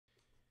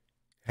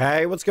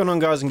Hey, what's going on,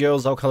 guys and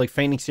girls? Alcoholic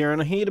Phoenix here,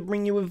 and I'm here to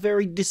bring you a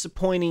very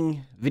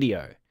disappointing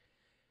video.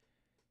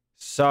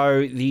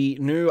 So, the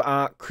new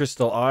Ark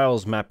Crystal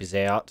Isles map is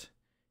out.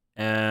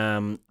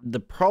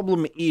 The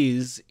problem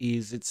is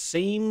it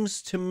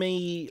seems to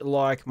me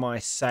like my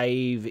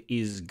save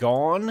is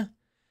gone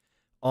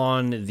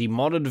on the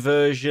modded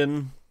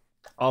version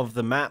of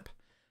the map.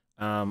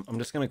 I'm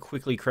just going to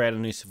quickly create a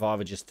new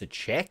survivor just to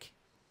check.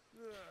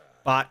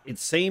 But it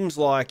seems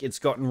like it's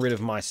gotten rid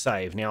of my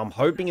save. Now, I'm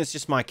hoping it's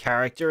just my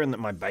character and that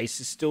my base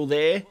is still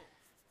there.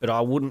 But I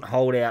wouldn't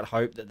hold out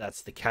hope that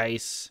that's the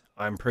case.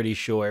 I'm pretty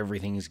sure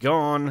everything's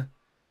gone.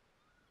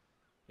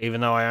 Even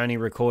though I only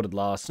recorded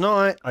last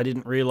night, I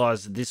didn't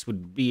realize that this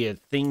would be a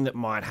thing that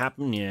might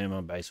happen. Yeah,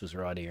 my base was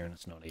right here and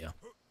it's not here.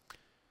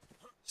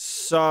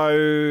 So,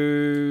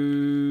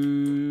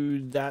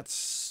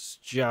 that's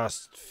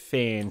just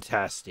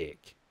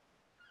fantastic.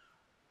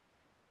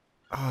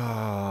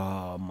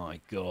 Oh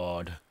my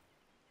god.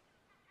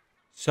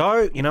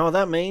 So, you know what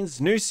that means?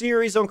 New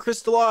series on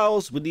Crystal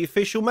Isles with the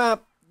official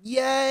map.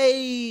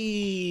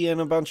 Yay! And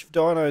a bunch of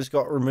dinos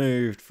got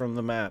removed from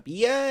the map.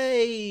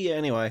 Yay!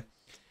 Anyway.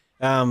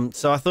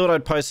 So I thought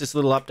I'd post this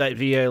little update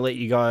video, let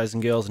you guys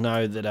and girls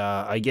know that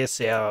I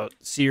guess our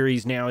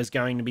series now is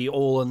going to be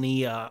all on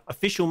the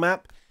official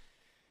map.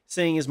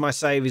 Seeing as my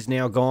save is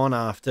now gone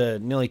after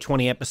nearly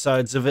 20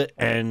 episodes of it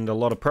and a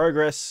lot of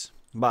progress.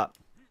 But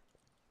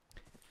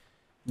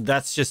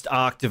that's just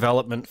Ark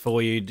development for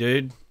you,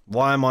 dude.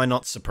 Why am I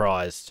not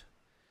surprised?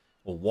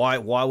 Or why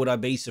would I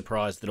be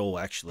surprised at all,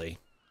 actually?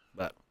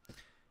 But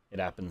it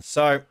happens.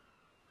 So,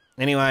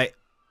 anyway,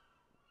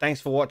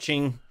 thanks for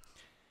watching.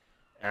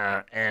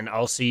 And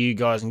I'll see you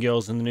guys and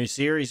girls in the new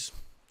series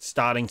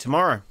starting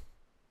tomorrow.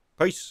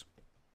 Peace.